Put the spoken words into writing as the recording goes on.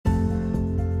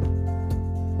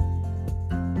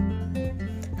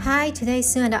Hi, today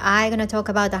Sue and I are going to talk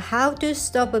about the how to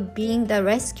stop being the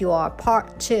rescuer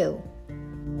part 2.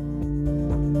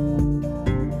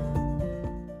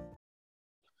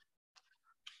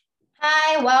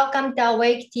 Hi, welcome to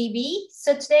Awake TV.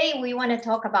 So today we want to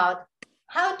talk about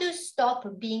how to stop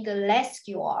being a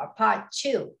rescuer part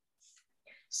 2.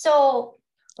 So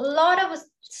a lot of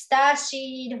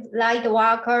Starseed, light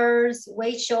workers,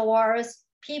 way showers,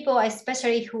 people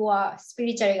especially who are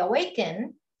spiritually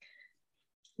awakened,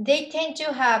 they tend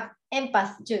to have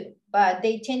empathy too, but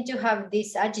they tend to have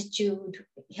this attitude,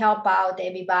 help out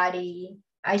everybody.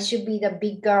 I should be the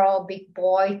big girl, big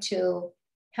boy to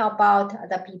help out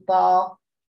other people,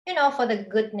 for the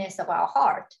goodness of our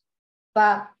heart.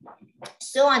 But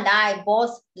Sue and I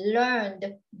both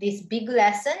learned this big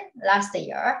lesson last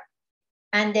year.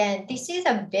 And then this is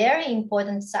a very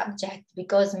important subject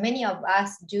because many of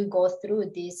us do go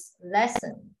through this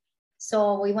lesson.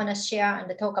 So we want to share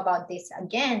and talk about this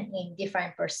again in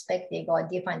different perspective or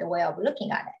different way of looking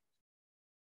at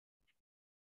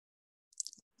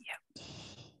it. Yep.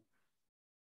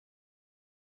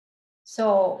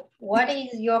 So what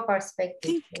is your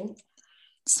perspective?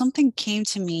 Something came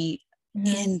to me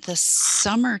in the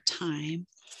summertime.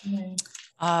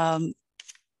 I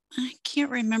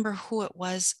can't remember who it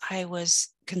was I was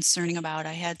concerning about.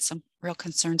 I had some real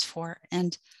concerns for,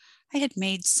 and I had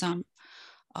made some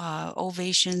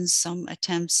ovations, some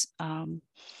attempts,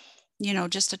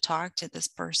 just to talk to this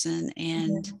person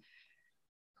and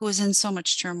who was in so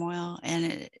much turmoil, and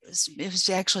it was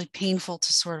actually painful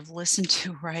to sort of listen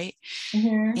to, right?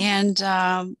 And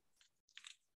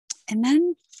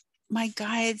then my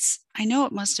guides, I know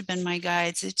it must have been my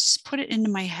guides, it just put it into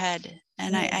my head,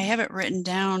 and I have it written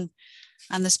down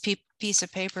on this piece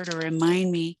of paper to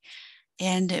remind me,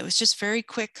 and it was just very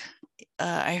quick.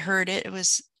 I heard it. It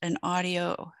was an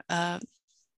audio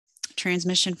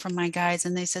transmission from my guides,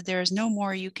 and they said, there is no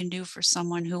more you can do for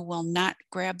someone who will not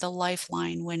grab the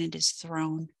lifeline when it is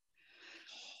thrown.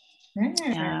 Wow,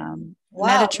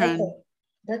 Metatron.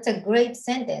 that's a great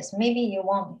sentence. Maybe you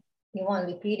won't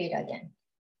repeat it again.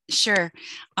 Sure.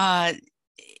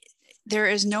 There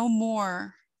is no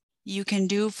more you can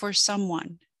do for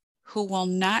someone who will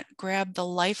not grab the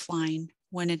lifeline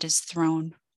when it is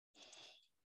thrown.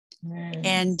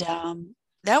 And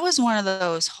that was one of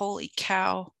those holy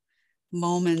cow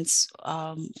moments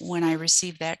when I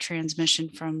received that transmission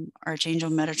from Archangel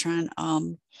Metatron.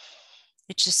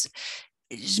 It just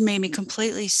made me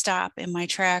completely stop in my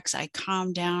tracks. I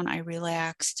calmed down, I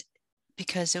relaxed,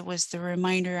 because it was the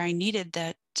reminder I needed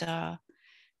that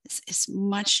as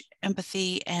much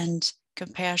empathy and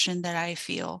compassion that I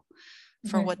feel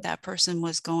for what that person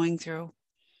was going through,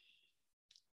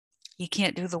 you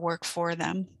can't do the work for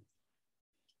them.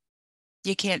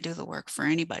 You can't do the work for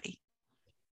anybody.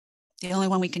 The only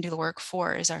one we can do the work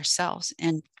for is ourselves.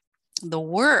 And the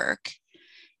work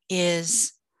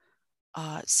is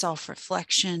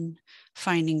self-reflection,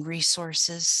 finding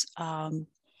resources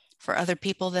for other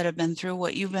people that have been through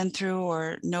what you've been through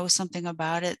or know something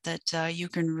about it that you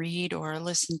can read or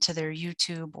listen to their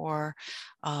YouTube or,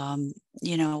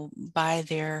 buy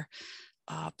their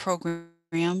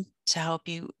program to help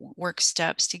you work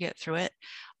steps to get through it.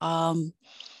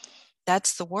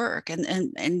 That's the work.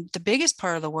 And the biggest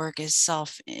part of the work is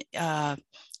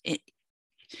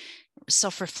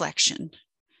self-reflection,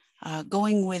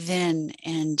 going within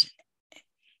and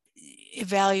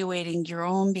evaluating your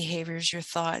own behaviors, your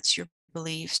thoughts, your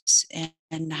beliefs,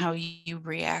 and how you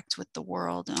react with the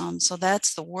world. So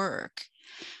that's the work.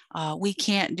 We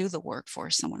can't do the work for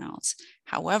someone else.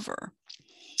 However,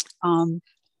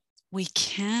 we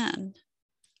can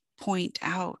point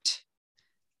out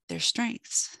their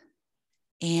strengths.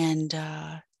 And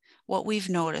what we've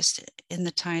noticed in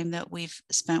the time that we've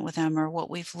spent with them, or what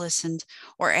we've listened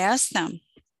or asked them,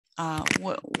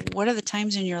 what are the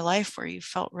times in your life where you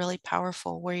felt really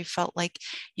powerful, where you felt like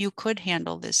you could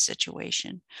handle this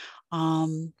situation?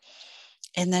 And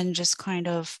then just kind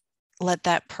of let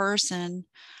that person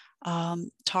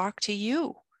talk to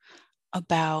you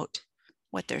about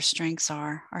what their strengths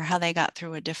are or how they got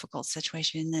through a difficult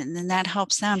situation. And then that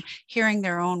helps them, hearing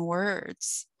their own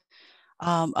words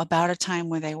about a time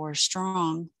where they were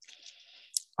strong,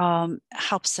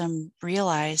 helps them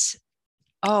realize,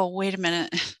 oh, wait a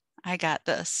minute, I got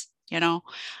this.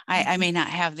 I may not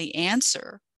have the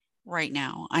answer right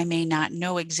now. I may not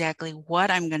know exactly what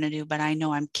I'm going to do, but I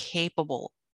know I'm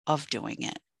capable of doing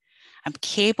it. I'm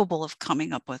capable of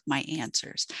coming up with my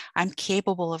answers. I'm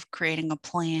capable of creating a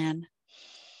plan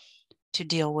to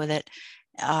deal with it,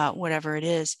 whatever it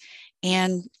is.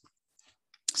 And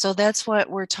so that's what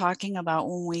we're talking about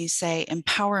when we say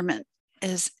empowerment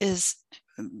is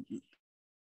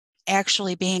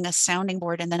actually being a sounding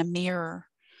board and then a mirror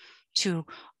to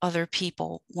other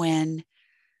people when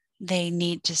they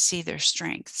need to see their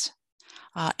strengths,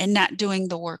 and not doing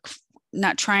the work,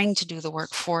 not trying to do the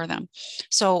work for them.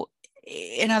 So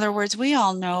in other words, we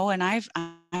all know, and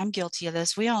I'm guilty of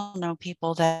this, we all know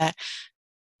people that,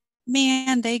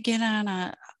 man, they get on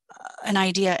an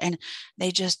idea and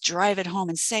they just drive it home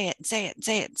and say it and say it and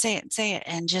say it and say it and say it,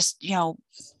 and just,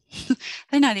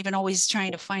 they're not even always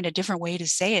trying to find a different way to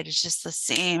say it. It's just the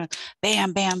same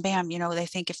bam, bam, bam. They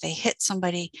think if they hit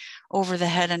somebody over the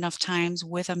head enough times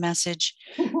with a message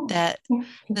that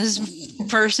this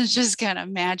person's just gonna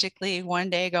magically one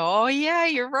day go, oh yeah,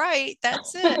 you're right,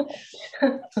 that's it.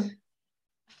 I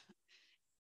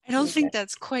don't think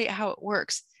that's quite how it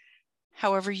works.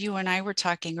 However, you and I were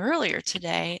talking earlier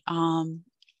today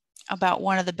about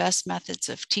one of the best methods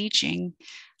of teaching,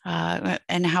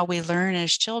 and how we learn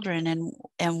as children,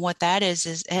 and what that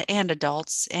is, and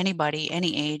adults, anybody,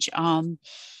 any age,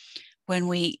 when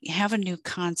we have a new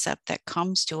concept that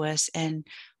comes to us and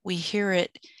we hear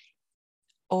it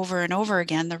over and over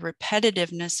again, the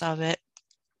repetitiveness of it,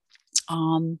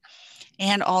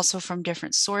 and also from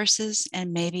different sources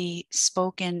and maybe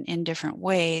spoken in different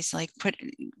ways, like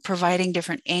providing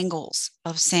different angles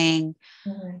of saying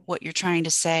what you're trying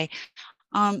to say.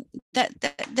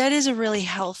 That is a really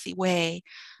healthy way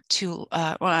to,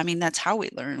 that's how we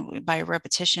learn, by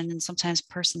repetition. And sometimes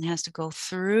a person has to go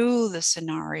through the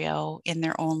scenario in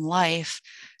their own life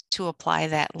to apply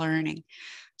that learning.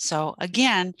 So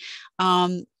again,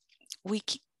 I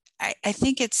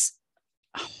think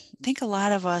a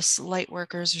lot of us light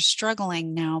workers are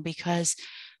struggling now, because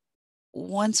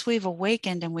once we've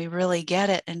awakened and we really get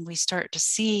it and we start to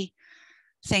see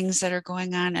things that are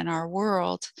going on in our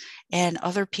world and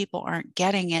other people aren't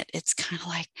getting it, it's kind of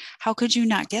like, how could you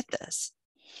not get this?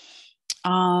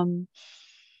 And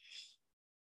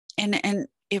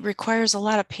it requires a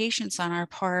lot of patience on our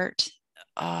part,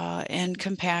 and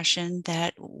compassion,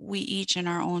 that we each in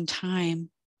our own time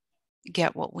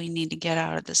get what we need to get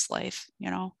out of this life,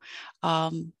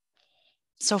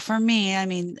 so for me,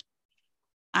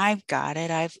 I've got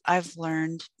it. I've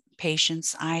learned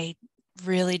patience. I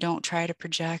really don't try to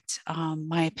project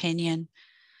my opinion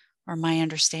or my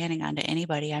understanding onto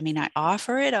anybody. I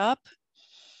offer it up.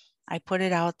 I put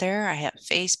it out there. I have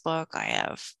Facebook. I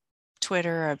have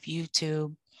Twitter. I have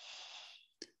YouTube.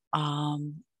 I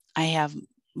have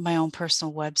my own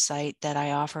personal website that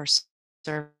I offer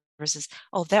services.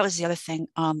 Oh, that was the other thing.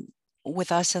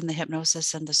 With us and the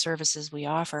hypnosis and the services we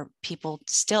offer, people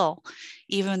still,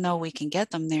 even though we can get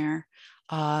them there,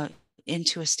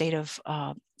 into a state of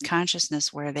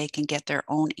consciousness where they can get their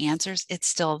own answers, it's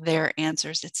still their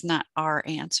answers. It's not our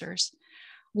answers.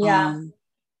 Yeah.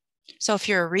 So if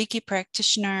you're a Reiki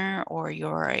practitioner, or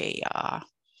you're a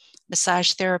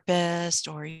massage therapist,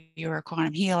 or you're a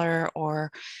quantum healer,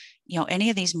 or any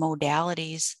of these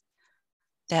modalities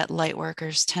that light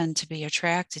workers tend to be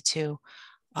attracted to,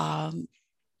 the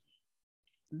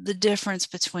difference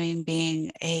between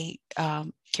being a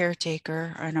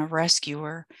caretaker and a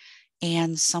rescuer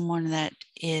and someone that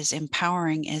is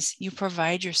empowering is you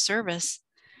provide your service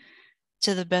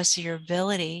to the best of your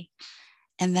ability,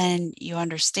 and then you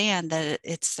understand that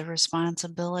it's the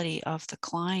responsibility of the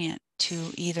client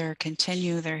to either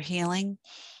continue their healing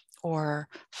or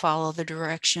follow the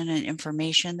direction and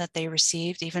information that they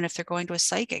received. Even if they're going to a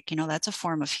psychic, that's a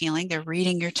form of healing. They're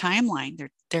reading your timeline.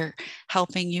 They're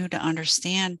helping you to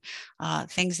understand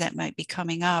things that might be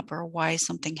coming up, or why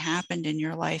something happened in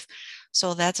your life.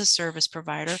 So that's a service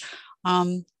provider.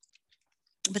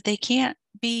 But they can't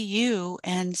be you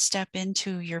and step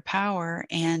into your power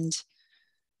and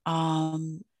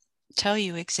tell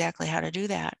you exactly how to do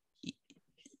that.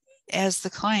 As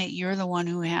the client, you're the one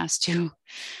who has to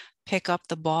pick up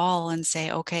the ball and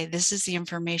say, okay, this is the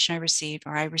information I received,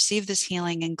 or I received this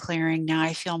healing and clearing. Now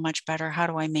I feel much better. How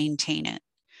do I maintain it?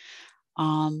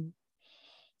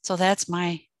 So that's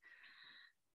my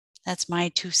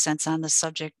 2 cents on the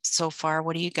subject so far.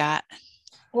 What do you got?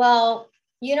 Well,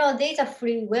 there's a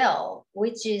free will,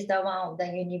 which is the one of the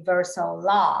universal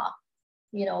law.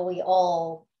 We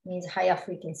all, means higher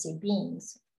frequency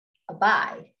beings,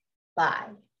 abide by.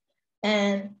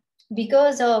 And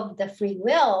because of the free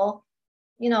will,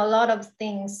 a lot of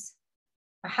things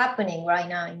are happening right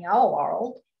now in our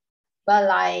world. But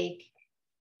like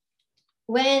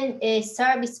when a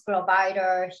service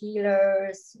provider,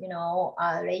 healers,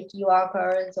 Reiki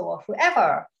workers, or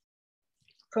whoever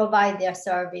provide their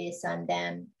service, and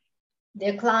then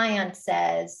the client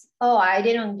says, oh, I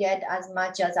didn't get as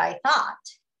much as I thought.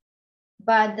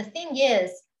 But the thing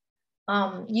is,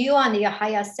 you and your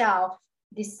higher self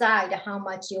decide how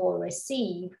much you will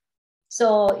receive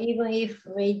So even if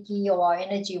Reiki or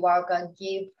energy worker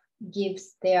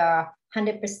gives their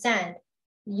 100%,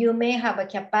 you may have a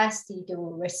capacity to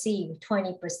receive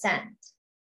 20%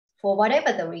 for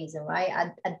whatever the reason, right?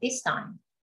 At this time.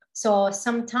 So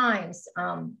sometimes,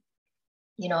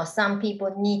 some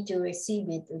people need to receive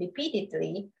it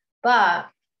repeatedly, but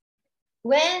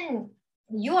when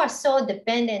you are so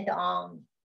dependent on,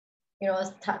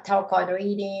 tarot card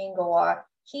reading or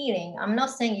healing, I'm not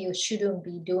saying you shouldn't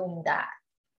be doing that.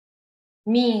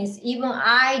 Means even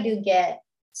I do get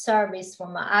service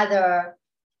from other,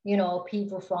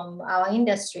 people from our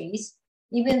industries,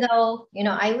 even though,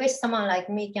 I wish someone like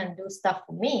me can do stuff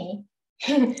for me.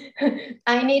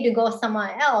 I need to go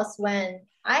somewhere else when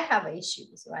I have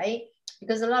issues, right?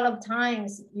 Because a lot of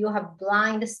times you have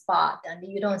blind spot and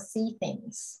you don't see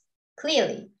things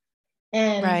clearly.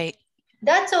 And right.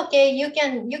 That's okay. You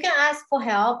can ask for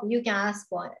help. You can ask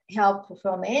for help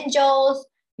from angels.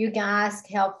 You can ask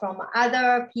help from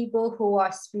other people who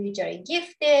are spiritually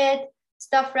gifted,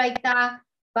 stuff like that.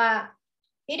 But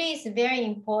it is very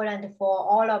important for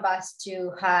all of us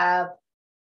to have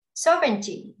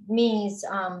sovereignty. Means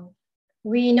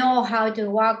we know how to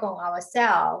work on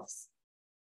ourselves.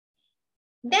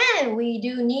 Then we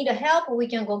do need help, we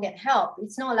can go get help.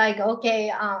 It's not like,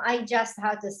 okay, I just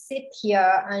have to sit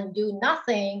here and do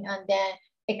nothing and then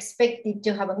expect it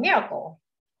to have a miracle.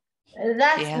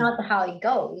 That's not how it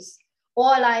goes.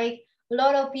 Or like a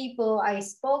lot of people I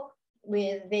spoke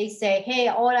with, they say, hey,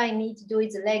 all I need to do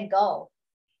is let go,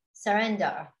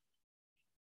 surrender.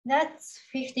 That's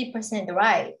 50%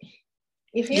 right.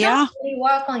 If you don't really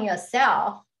work on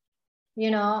yourself,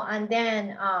 and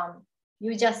then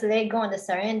you just let go and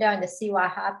surrender and see what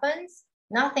happens,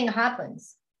 nothing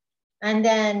happens. And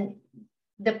then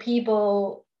the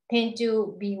people tend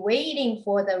to be waiting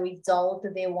for the result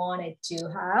they wanted to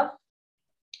have.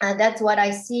 And that's what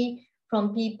I see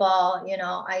from people,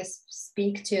 I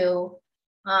speak to.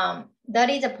 That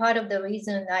is a part of the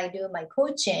reason I do my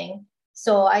coaching,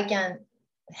 so I can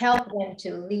help them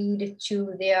to lead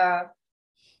to their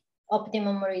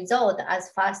optimum result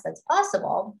as fast as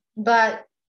possible. But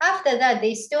after that,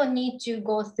 they still need to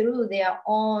go through their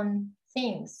own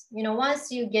things.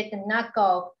 Once you get the knack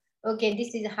of, okay,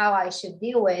 this is how I should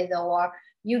deal with, or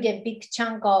you get big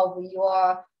chunk of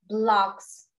your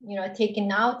blocks,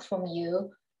 taken out from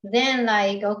you, then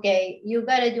like, okay, you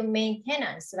got to do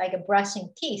maintenance, like brushing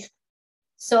teeth.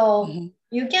 So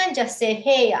you can't just say,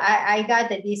 hey, I got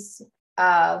this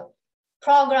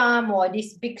program or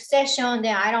this big session,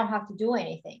 then I don't have to do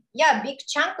anything. Yeah, big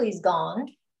chunk is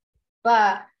gone,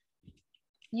 but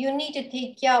you need to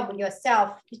take care of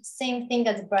yourself. It's the same thing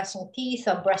as brushing teeth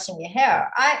or brushing your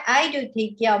hair. I do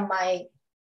take care of my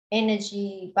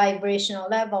energy vibrational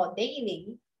level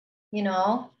daily.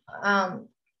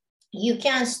 You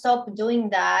can't stop doing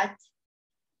that.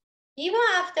 Even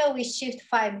after we shift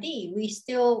 5D, we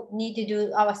still need to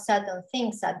do our certain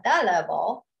things at that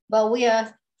level, but we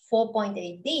are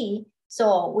 4.8D,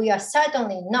 so we are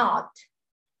certainly not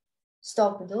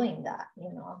stop doing that.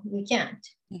 We can't.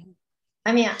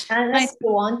 I mean, unless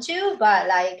you want to, but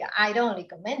like, I don't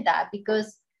recommend that,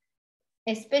 because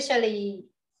especially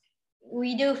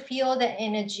we do feel the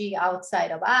energy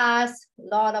outside of us, a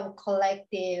lot of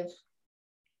collective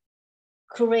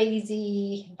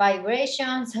crazy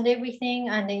vibrations and everything.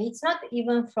 And it's not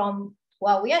even from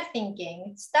what we are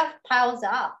thinking, stuff piles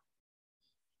up,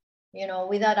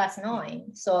 without us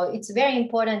knowing. So it's very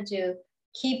important to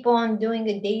keep on doing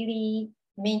the daily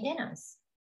maintenance.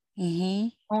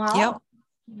 Yep.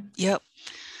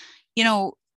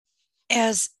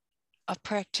 As a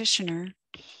practitioner,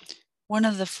 one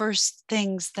of the first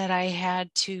things that I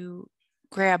had to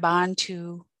grab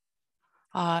onto,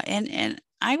 and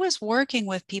I was working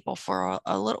with people for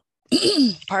a little,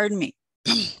 pardon me,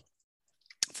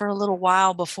 for a little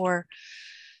while before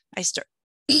I start.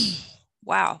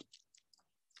 Wow.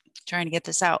 Trying to get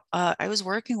this out. I was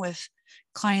working with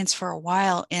clients for a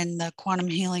while in the quantum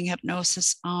healing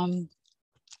hypnosis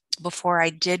before I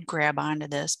did grab onto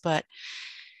this, but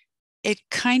it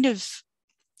kind of,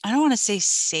 I don't want to say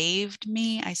saved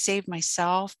me. I saved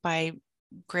myself by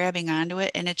grabbing onto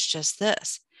it. And it's just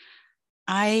this: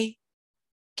 I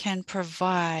can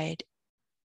provide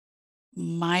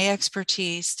my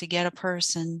expertise to get a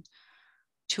person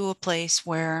to a place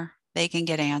where they can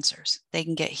get answers. They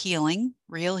can get healing,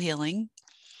 real healing,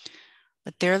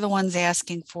 but they're the ones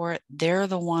asking for it. They're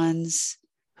the ones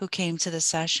who came to the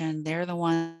session. They're the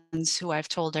ones who I've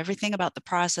told everything about the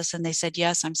process, and they said,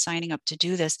 yes, I'm signing up to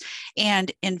do this.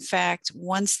 And in fact,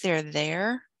 once they're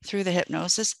there through the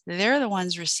hypnosis, they're the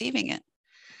ones receiving it.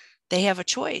 they have a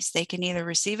choice. They can either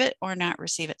receive it or not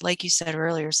receive it. Like you said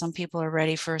earlier, some people are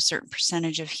ready for a certain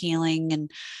percentage of healing,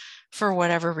 and for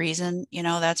whatever reason,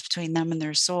 that's between them and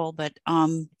their soul. But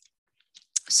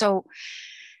so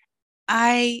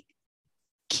I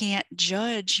can't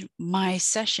judge my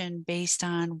session based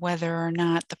on whether or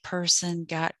not the person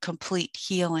got complete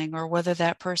healing, or whether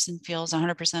that person feels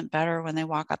 100% better when they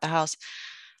walk out the house.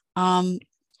 A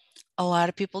lot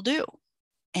of people do.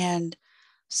 And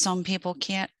some people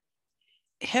can't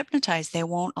hypnotize. They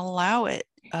won't allow it.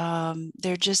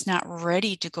 They're just not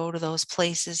ready to go to those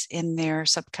places in their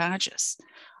subconscious.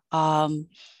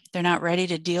 They're not ready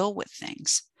to deal with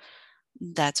things.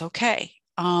 That's okay.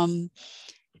 And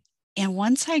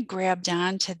once I grabbed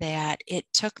onto that, it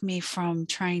took me from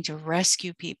trying to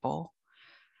rescue people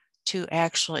to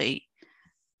actually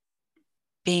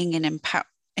being an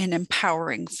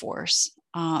empowering force.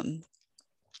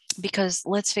 Because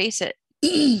let's face it,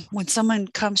 when someone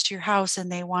comes to your house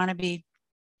and they want to be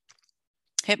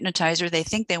hypnotized, or they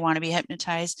think they want to be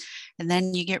hypnotized, and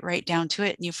then you get right down to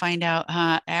it and you find out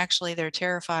actually they're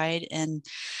terrified, and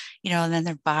and then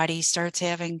their body starts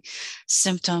having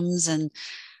symptoms. And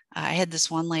I had this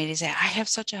one lady say, I have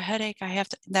such a headache.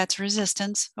 That's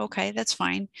resistance. Okay, that's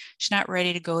fine. She's not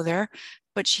ready to go there,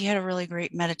 but she had a really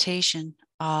great meditation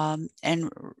and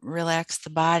relaxed the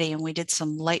body. And we did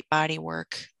some light body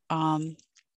work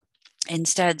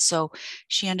instead. So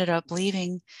she ended up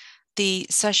leaving the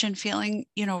session feeling,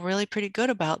 really pretty good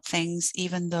about things,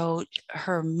 even though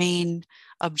her main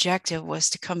objective was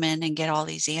to come in and get all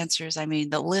these answers. I mean,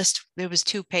 the list, it was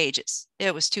 2 pages.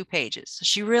 So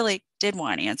she really did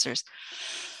want answers.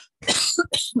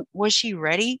 Was she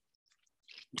ready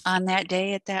on that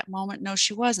day at that moment? No,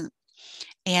 she wasn't.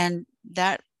 And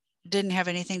that didn't have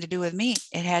anything to do with me.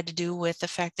 It had to do with the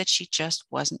fact that she just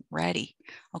wasn't ready.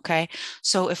 Okay.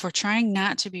 So if we're trying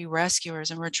not to be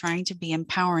rescuers and we're trying to be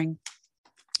empowering,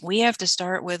 we have to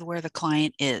start with where the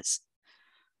client is.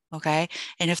 Okay.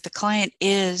 And if the client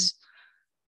is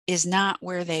not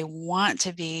where they want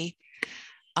to be,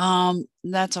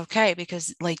 that's okay,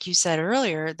 because like you said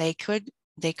earlier, they could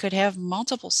have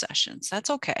multiple sessions. That's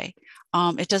okay.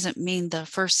 It doesn't mean the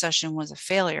first session was a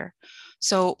failure.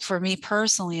 So for me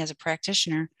personally, as a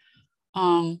practitioner,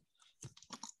 of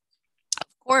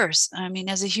course, I mean,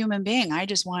 as a human being, I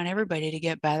just want everybody to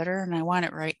get better, and I want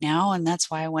it right now. And that's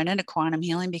why I went into quantum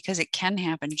healing, because it can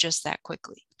happen just that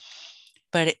quickly.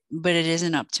 But it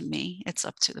isn't up to me. It's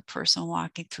up to the person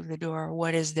walking through the door.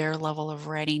 What is their level of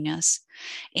readiness?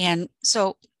 And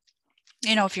so,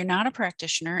 if you're not a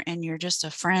practitioner and you're just a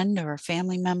friend or a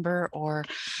family member, or,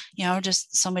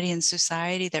 just somebody in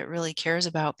society that really cares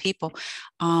about people,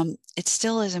 it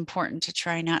still is important to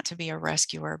try not to be a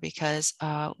rescuer, because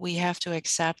we have to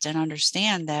accept and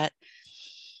understand that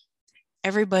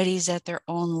everybody's at their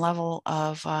own level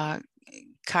of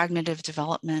cognitive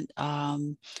development,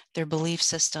 their belief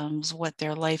systems, what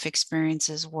their life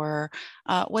experiences were,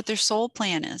 what their soul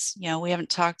plan is. We haven't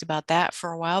talked about that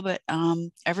for a while, but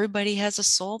everybody has a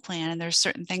soul plan, and there's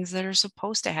certain things that are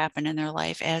supposed to happen in their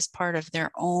life as part of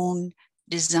their own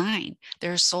design.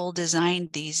 Their soul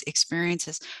designed these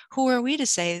experiences. Who are we to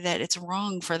say that it's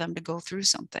wrong for them to go through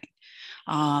something?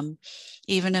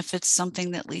 Even if it's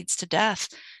something that leads to death,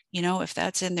 if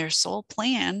that's in their soul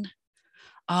plan,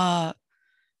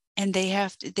 and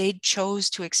they chose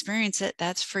to experience it,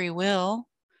 that's free will.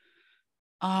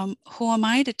 Who am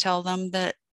I to tell them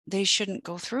that they shouldn't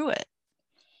go through it?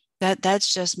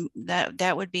 That's just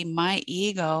that would be my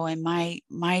ego and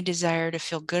my desire to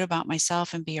feel good about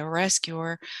myself and be a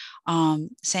rescuer,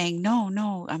 saying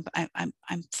no,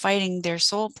 I'm fighting their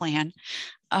soul plan.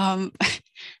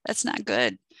 That's not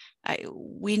good.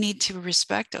 We need to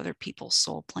respect other people's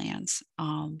soul plans.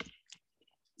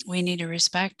 We need to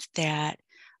respect that.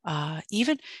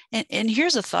 Even and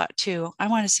here's a thought too. I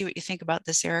want to see what you think about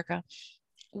this, Erica.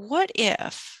 What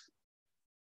if,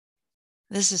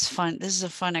 this is fun, this is a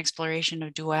fun exploration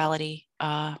of duality,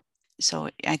 so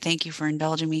I thank you for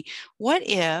indulging me. What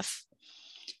if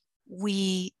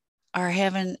we are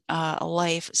having a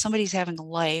life, somebody's having a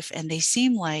life, and they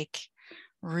seem like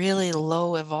really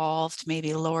low evolved,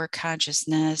 maybe lower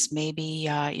consciousness, maybe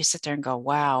you sit there and go,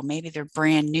 wow, maybe they're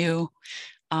brand new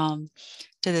to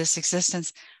this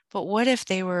existence. But what if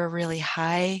they were a really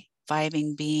high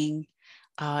vibing being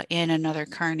in another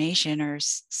incarnation, or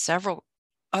several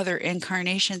other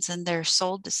incarnations, and their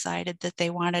soul decided that they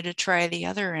wanted to try the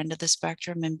other end of the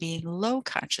spectrum and be low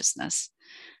consciousness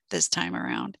this time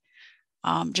around,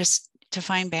 just to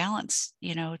find balance,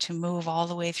 to move all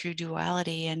the way through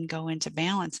duality and go into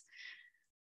balance.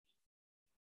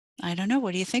 I don't know.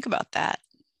 What do you think about that?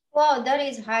 Well, that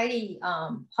is highly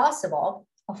possible.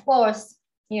 of course,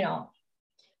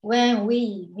 when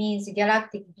we, means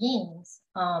galactic beings,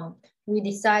 we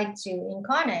decide to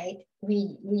incarnate,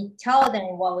 we tell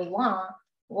them what we want,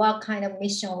 what kind of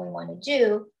mission we want to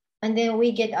do, and then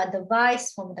we get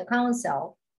advice from the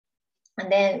council.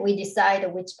 And then we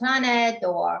decide which planet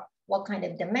or what kind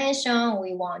of dimension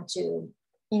we want to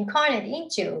incarnate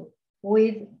into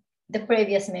with the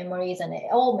previous memories and the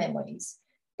old memories.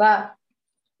 But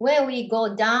when we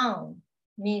go down,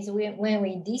 means when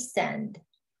we descend,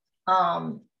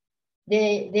 there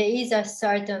is a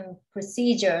certain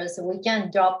procedures. We can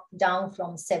drop down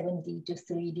from 7D to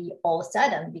 3D all of a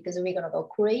sudden because we're gonna go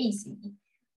crazy.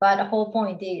 But the whole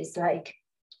point is like,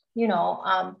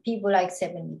 people like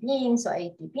 7D beings or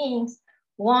 8D beings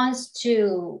wants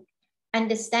to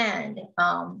understand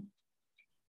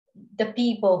the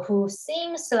people who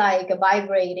seems like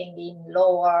vibrating in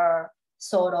lower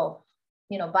sort of,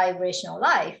 vibrational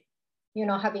life,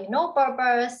 having no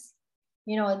purpose,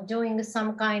 doing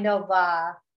some kind of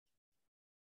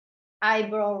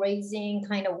eyebrow raising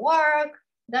kind of work,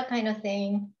 that kind of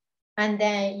thing. And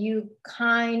then you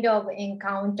kind of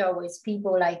encounter with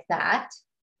people like that.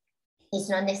 It's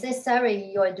not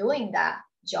necessarily you're doing that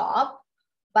job,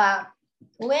 but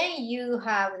when you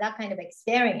have that kind of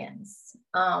experience,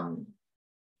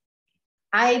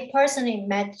 I personally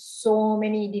met so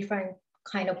many different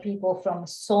kind of people from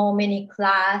so many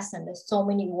class and so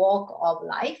many walk of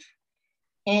life.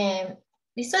 And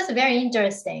this was very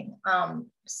interesting.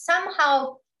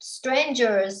 Somehow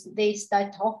strangers, they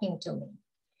start talking to me.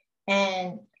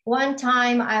 And one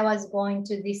time I was going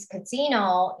to this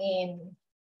casino in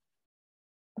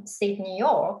upstate New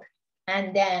York,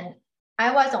 and then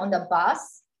I was on the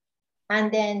bus,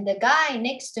 and then the guy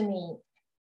next to me,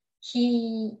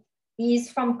 he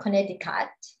is from Connecticut,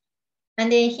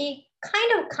 and then he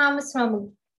kind of comes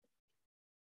from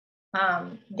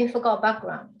difficult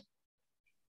background.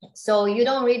 So you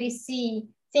don't really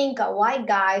think a white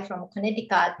guy from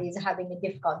Connecticut is having a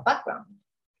difficult background.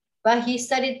 But he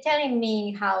started telling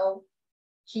me how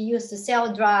he used to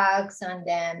sell drugs, and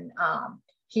then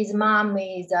his mom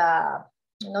is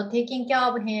not taking care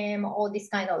of him, all this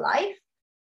kind of life.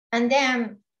 And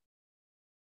then,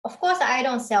 of course, I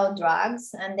don't sell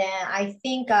drugs. And then I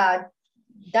think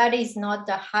that is not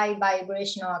a high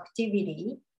vibrational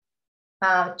activity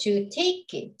to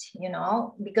take it,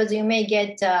 because you may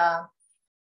get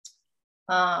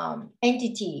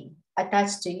entity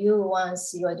attached to you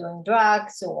once you're doing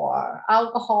drugs or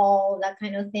alcohol, that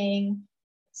kind of thing.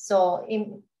 So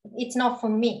it's not for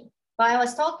me. But I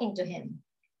was talking to him.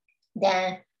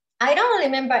 Then I don't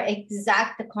remember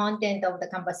exact content of the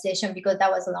conversation because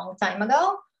that was a long time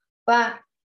ago, but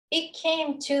it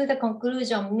came to the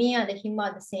conclusion me and him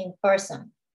are the same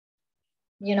person.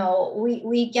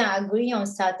 We can agree on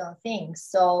certain things.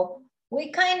 So we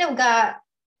kind of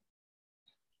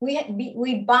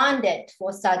we bonded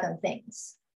for certain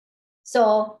things.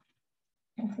 So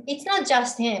it's not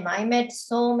just him. I met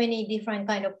so many different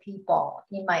kind of people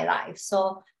in my life.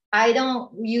 So I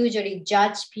don't usually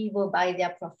judge people by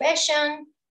their profession.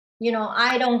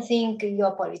 I don't think you're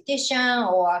a politician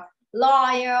or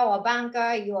lawyer or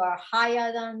banker, you are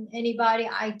higher than anybody.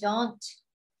 I don't.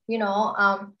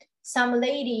 Some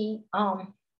lady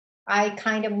I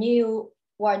kind of knew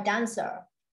were a dancer,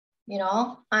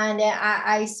 and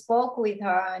I spoke with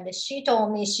her, and she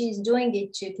told me she's doing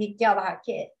it to take care of her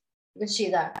kid because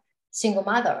she's a single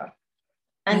mother.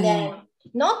 And then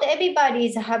not everybody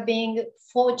is having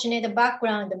fortunate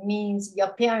background. Means your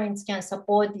parents can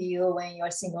support you when you're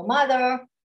a single mother.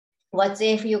 What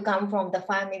if you come from the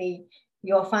family,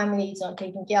 your family is not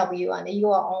taking care of you, and you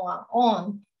are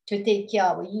on to take care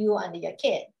of you and your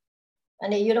kid,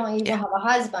 and then you don't even have a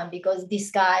husband because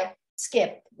this guy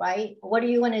skipped, right? What are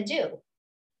you gonna do,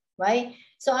 right?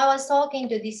 So I was talking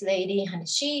to this lady, and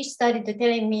she started to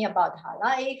telling me about her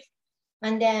life,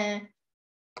 and then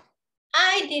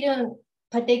I didn't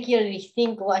particularly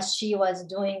think what she was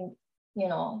doing.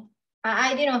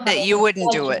 I didn't have that you wouldn't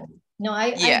do it. No,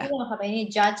 I didn't have any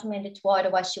judgment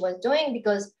toward what she was doing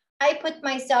because I put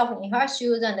myself in her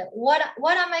shoes, and what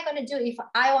am I going to do if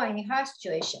I were in her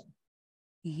situation?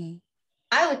 Mm-hmm.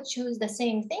 I would choose the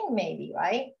same thing maybe,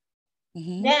 right?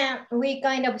 Mm-hmm. Then we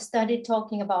kind of started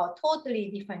talking about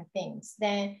totally different things.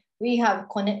 Then we have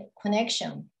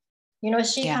connection.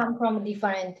 She come from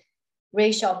different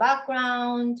racial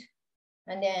background,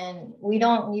 and then we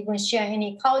don't even share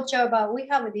any culture, but we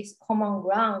have this common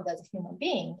ground as a human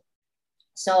being.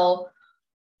 So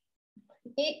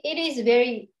it is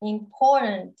very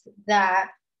important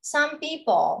that some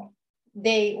people,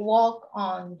 they walk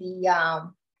on the,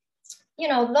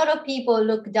 a lot of people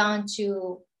look down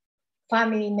to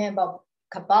family member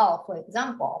cabal, for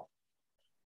example,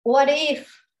 what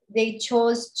if they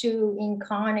chose to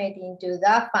incarnate into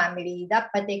that family,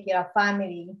 that particular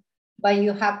family, but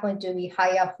you happen to be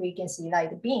higher frequency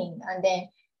light being, and then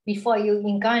before you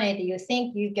incarnate, you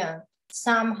think you can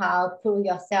somehow pull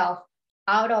yourself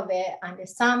out of it, and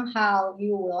somehow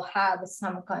you will have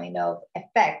some kind of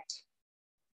effect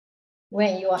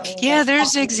when you are in. Yeah,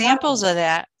 there's examples of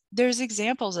that. There's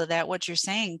examples of that, what you're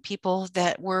saying. People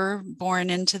that were born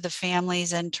into the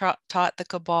families and taught the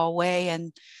cabal way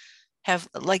and have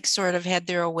like sort of had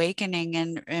their awakening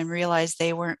and realized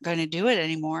they weren't going to do it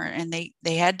anymore. And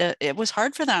they had to, it was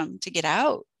hard for them to get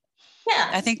out.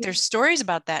 Yeah. I think there's stories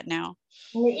about that now.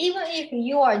 Even if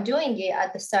you are doing it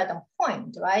at a certain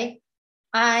point, right?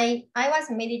 I was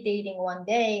meditating one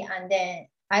day, and then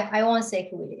I won't say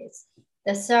who it is.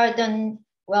 The certain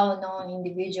well-known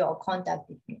individual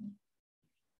contacted me.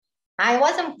 I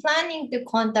wasn't planning to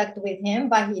contact with him,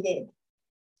 but he did.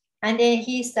 And then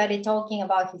he started talking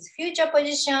about his future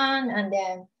position, and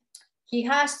then he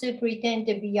has to pretend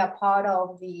to be a part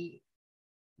of the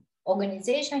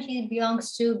organization he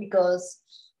belongs to, because,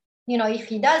 you know, if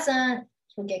he doesn't,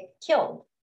 he'll get killed.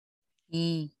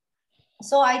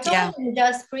 So I told him,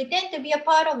 just pretend to be a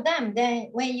part of them. Then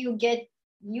when you get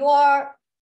your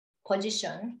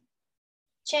position,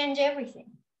 change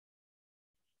everything.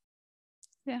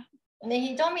 Yeah. And then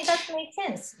he told me that makes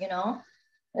sense, you know.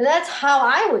 That's how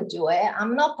I would do it.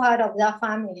 I'm not part of that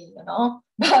family, you know.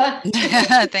 But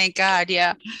thank God,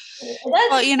 yeah. That's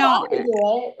well, you know, how I do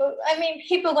it. I mean,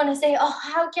 people are gonna say, "Oh,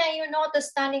 how can you not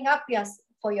standing up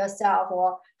for yourself?"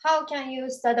 Or "How can you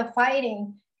start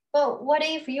fighting?" But what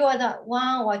if you are the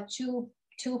one or two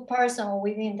person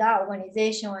within that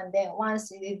organization, and then once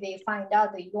they find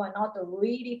out that you are not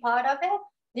really part of it,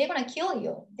 they're gonna kill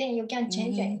you. Then you can't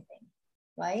change anything,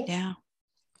 right? Yeah.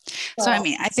 So, I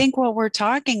mean, I think what we're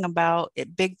talking about,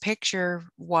 big picture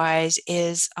wise,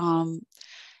 is,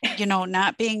 you know,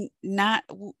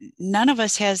 none of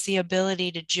us has the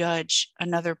ability to judge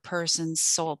another person's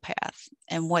soul path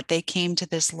and what they came to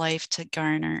this life to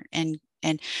garner. And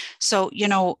so, you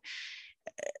know,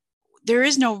 there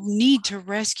is no need to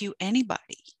rescue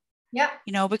anybody. Yeah.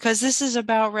 You know, because this is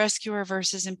about rescuer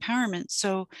versus empowerment.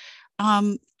 So,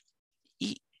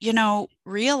 you know,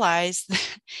 realize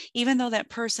that even though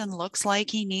that person looks like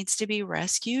he needs to be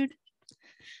rescued,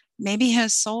 maybe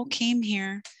his soul came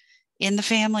here in the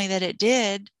family that it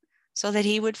did so that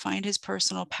he would find his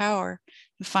personal power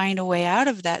and find a way out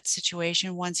of that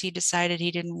situation once he decided he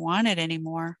didn't want it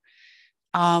anymore,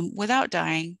 without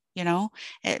dying. You know,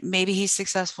 maybe he's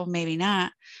successful, maybe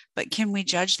not, but can we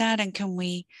judge that? And can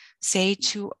we say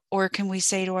to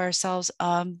ourselves,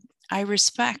 I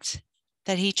respect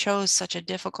that he chose such a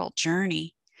difficult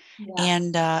journey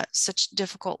and such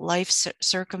difficult life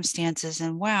circumstances.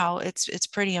 And wow, it's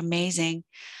pretty amazing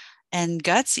and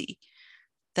gutsy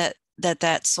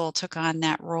that soul took on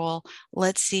that role.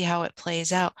 Let's see how it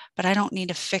plays out. But I don't need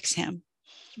to fix him.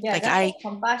 Yeah, like that's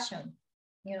compassion.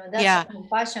 You know, that's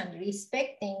compassion,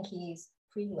 respecting his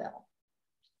free will.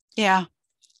 Yeah.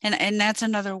 And that's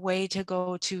another way to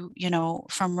go to, you know,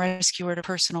 from rescuer to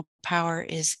personal power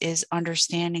is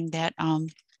understanding that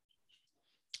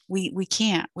we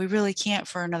really can't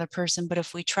for another person, but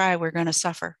if we try, we're going to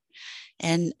suffer.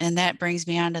 And that brings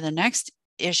me on to the next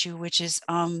issue, which is,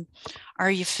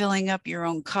 are you filling up your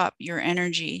own cup, your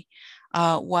energy,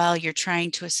 while you're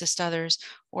trying to assist others,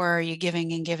 or are you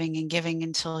giving and giving and giving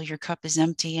until your cup is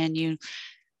empty and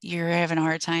you're having a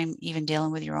hard time even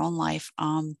dealing with your own life?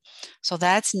 So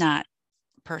that's not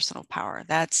personal power.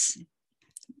 That's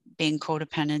being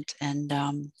codependent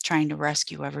and trying to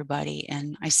rescue everybody.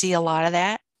 And I see a lot of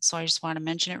that. So I just want to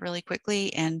mention it really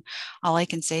quickly. And all I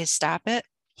can say is stop it.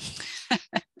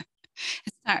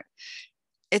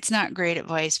 It's not great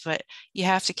advice, but you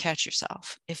have to catch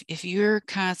yourself. If you're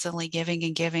constantly giving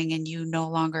and giving and you no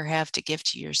longer have to give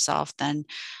to yourself, then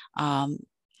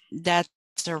that's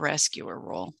a rescuer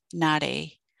role, not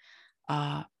an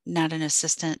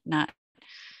assistant, not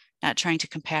trying to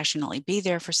compassionately be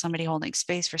there for somebody, holding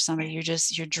space for somebody.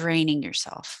 You're draining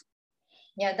yourself.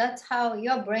 Yeah, that's how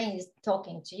your brain is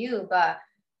talking to you. But,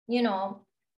 you know,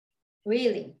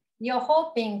 really, you're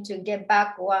hoping to get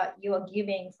back what you're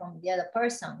giving from the other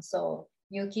person. So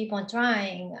you keep on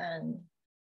trying and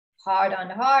harder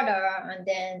and harder. And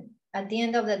then at the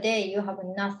end of the day, you have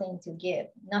nothing to give,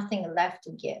 nothing left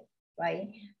to give,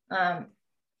 right?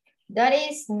 That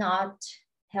is not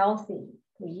healthy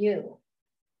for you.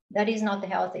 That is not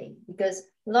healthy, because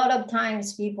a lot of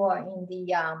times people are in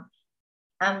the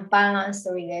unbalanced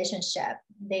relationship.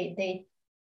 They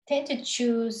tend to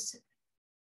choose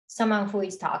someone who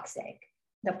is toxic.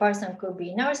 The person could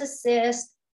be narcissist,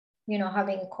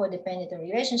 having a codependent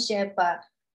relationship, but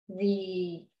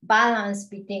the balance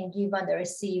between give and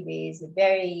receive is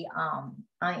very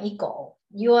unequal.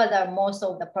 You are the most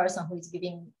of the person who is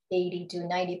giving 80 to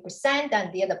 90%,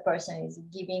 and the other person is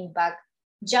giving back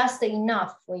just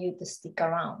enough for you to stick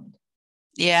around.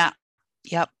 Yeah.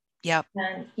 Yep.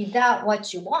 And is that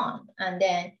what you want? And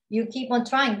then you keep on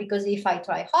trying, because if I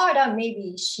try harder,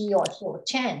 maybe she or he will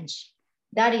change.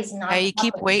 That is not you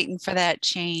keep happening. waiting for that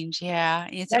change. Yeah.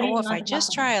 You say, oh, if I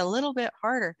just try a little bit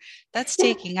harder, that's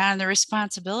taking on the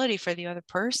responsibility for the other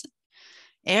person.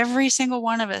 Every single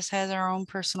one of us has our own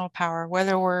personal power,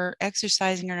 whether we're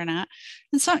exercising it or not.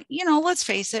 And so, let's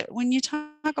face it, when you talk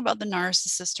about the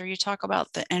narcissist, or you talk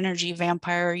about the energy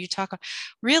vampire, you talk,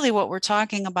 really what we're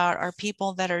talking about are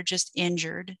people that are just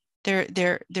injured.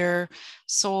 Their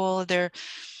soul, their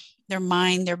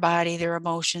mind, their body, their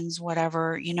emotions,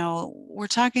 whatever, we're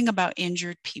talking about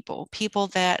injured people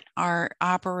that are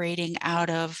operating out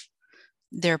of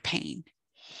their pain.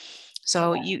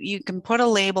 So you can put a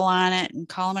label on it and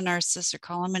call them a narcissist, or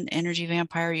call them an energy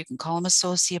vampire. You can call them a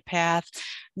sociopath.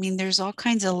 I mean, there's all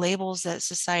kinds of labels that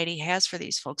society has for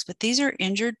these folks, but these are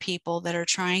injured people that are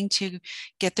trying to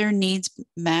get their needs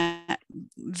met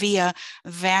via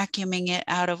vacuuming it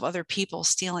out of other people,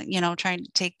 stealing, trying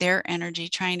to take their energy,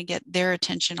 trying to get their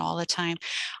attention all the time.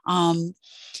 And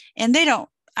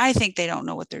I think they don't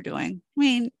know what they're doing. I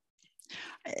mean,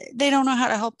 they don't know how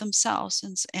to help themselves,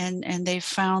 and they've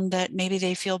found that maybe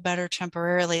they feel better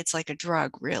temporarily. It's like a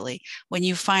drug, really. When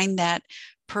you find that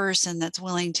person that's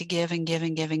willing to give and give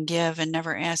and give and give and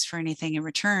never ask for anything in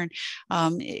return,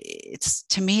 it's,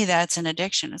 to me, that's an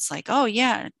addiction. It's like, oh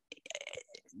yeah,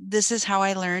 this is how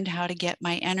I learned how to get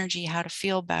my energy, how to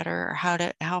feel better, or how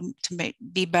to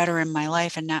be better in my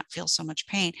life and not feel so much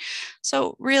pain.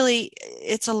 So really,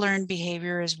 it's a learned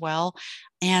behavior as well.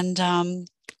 And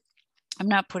I'm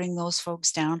not putting those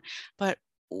folks down, but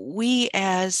we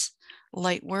as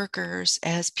light workers,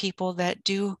 as people that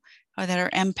are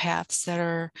empaths, that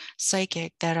are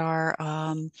psychic, that are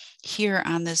here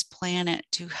on this planet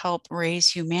to help raise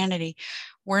humanity,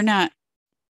 we're not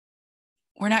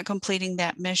completing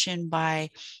that mission by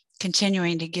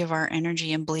continuing to give our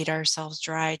energy and bleed ourselves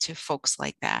dry to folks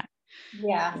like that.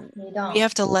 Yeah, you don't. We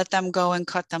have to let them go and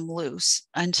cut them loose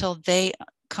until they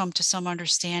come to some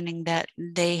understanding that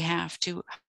they have to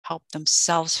help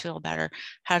themselves feel better.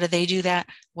 How do they do that?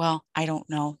 Well, I don't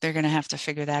know. They're going to have to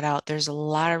figure that out. There's a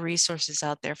lot of resources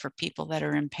out there for people that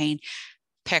are in pain.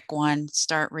 Pick one,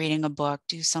 start reading a book,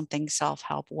 do something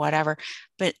self-help, whatever.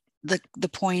 But the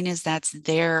point is, that's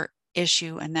their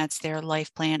issue, and that's their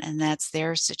life plan, and that's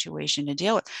their situation to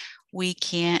deal with. We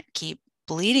can't keep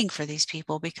bleeding for these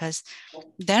people, because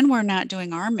then we're not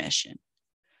doing our mission.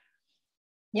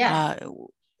 Yeah.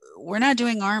 We're not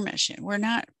doing our mission. We're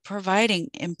not providing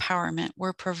empowerment.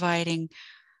 We're providing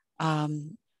a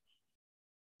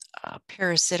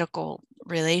parasitical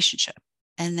relationship,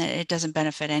 and that it doesn't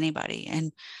benefit anybody.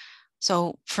 And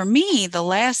so for me, the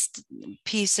last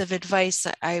piece of advice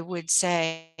that I would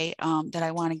say that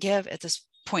I want to give at this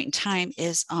point in time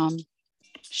is,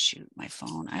 shoot, my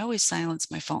phone. I always silence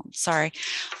my phone. Sorry.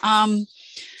 The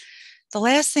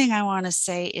last thing I want to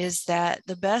say is that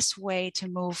the best way to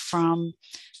move from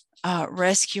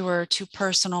rescuer to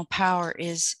personal power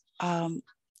is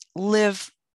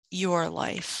live your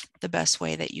life the best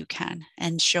way that you can,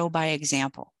 and show by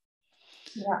example.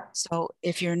 Yeah. So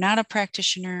if you're not a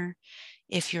practitioner,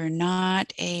 if you're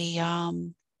not a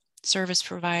service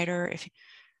provider,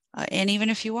 and even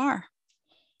if you are,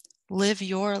 live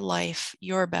your life,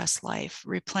 your best life,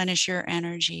 replenish your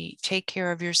energy, take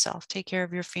care of yourself, take care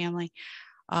of your family,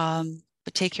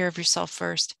 but take care of yourself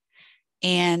first,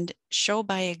 and show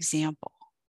by example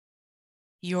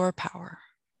your power.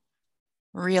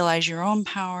 Realize your own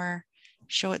power,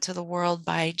 show it to the world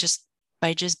by just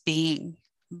being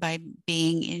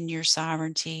in your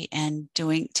sovereignty and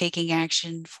taking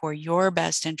action for your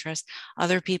best interest.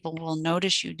 Other people will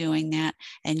notice you doing that,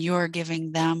 and you're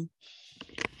giving them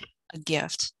a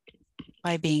gift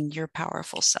by being your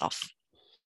powerful self.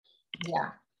 Yeah.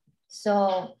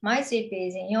 So my tip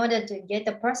is, in order to get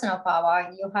the personal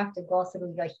power, you have to go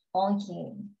through your own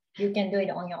healing. You can do it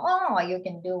on your own, or you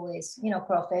can do with,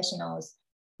 professionals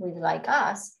with like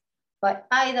us. But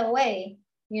either way,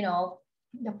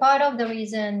 the part of the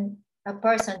reason a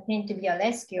person tends to be a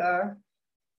rescuer,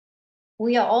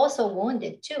 we are also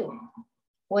wounded too,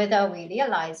 whether we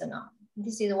realize or not.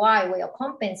 This is why we are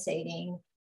compensating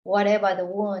whatever the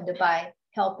wound by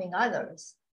helping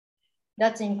others.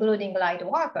 That's including light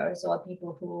workers or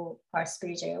people who are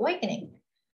spiritually awakening.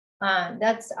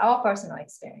 That's our personal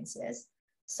experiences.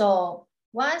 So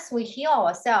once we heal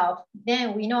ourselves,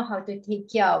 then we know how to take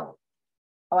care of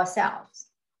ourselves.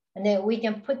 And then we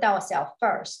can put ourselves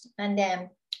first. And then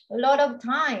a lot of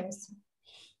times,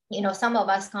 some of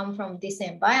us come from this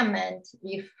environment.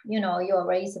 If, you're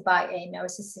raised by a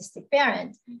narcissistic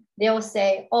parent, they'll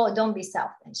say, oh, don't be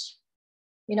selfish.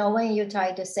 When you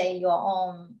try to say your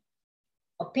own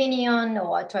opinion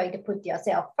or try to put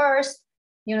yourself first,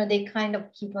 they kind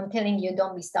of keep on telling you,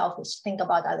 don't be selfish, think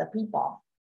about other people.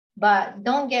 But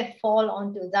don't fall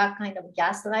onto that kind of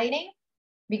gaslighting,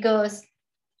 because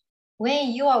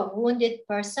when you are a wounded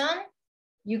person,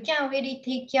 you can't really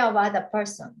take care of other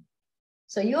person.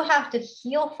 So you have to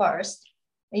heal first.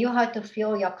 You have to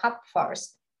fill your cup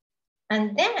first.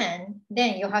 And then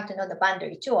you have to know the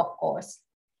boundary too, of course.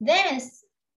 Then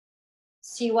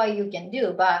see what you can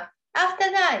do. But after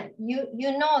that,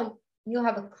 you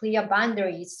have a clear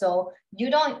boundary. So you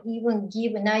don't even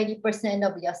give 90%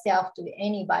 of yourself to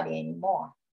anybody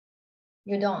anymore.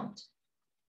 You don't.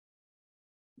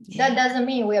 Yeah. That doesn't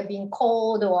mean we are being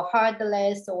cold or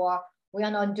heartless or we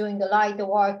are not doing the light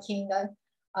working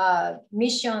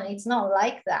mission. It's not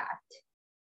like that.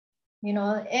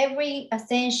 Every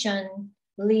ascension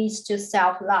leads to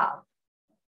self-love.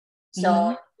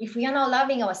 So if we are not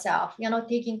loving ourselves, we are not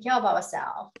taking care of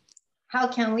ourselves, how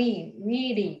can we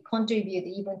really contribute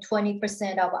even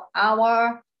 20% of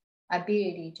our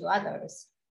ability to others?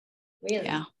 Really?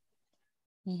 Yeah.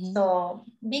 So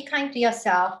be kind to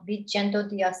yourself, be gentle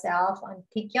to yourself, and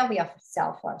take care of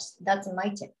yourself first. That's my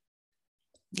tip.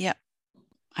 Yeah,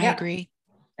 I agree.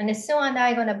 And Sue and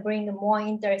I are going to bring a more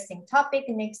interesting topic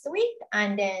next week.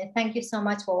 And then thank you so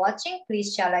much for watching.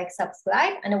 Please share, like,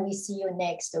 subscribe, and we see you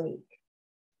next week.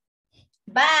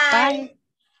 Bye. Bye.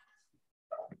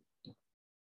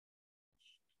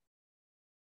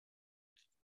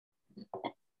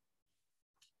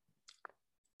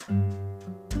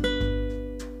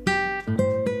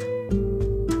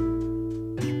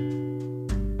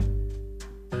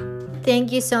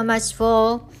 Thank you so much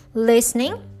for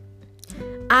listening.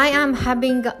 I am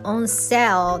having on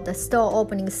sale, the store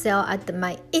opening sale at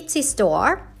my Etsy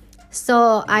store.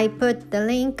 So I put the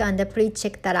link and please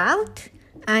check that out.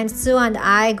 And Sue and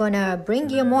I gonna bring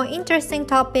you more interesting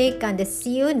topic and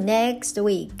see you next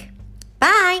week.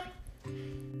 Bye.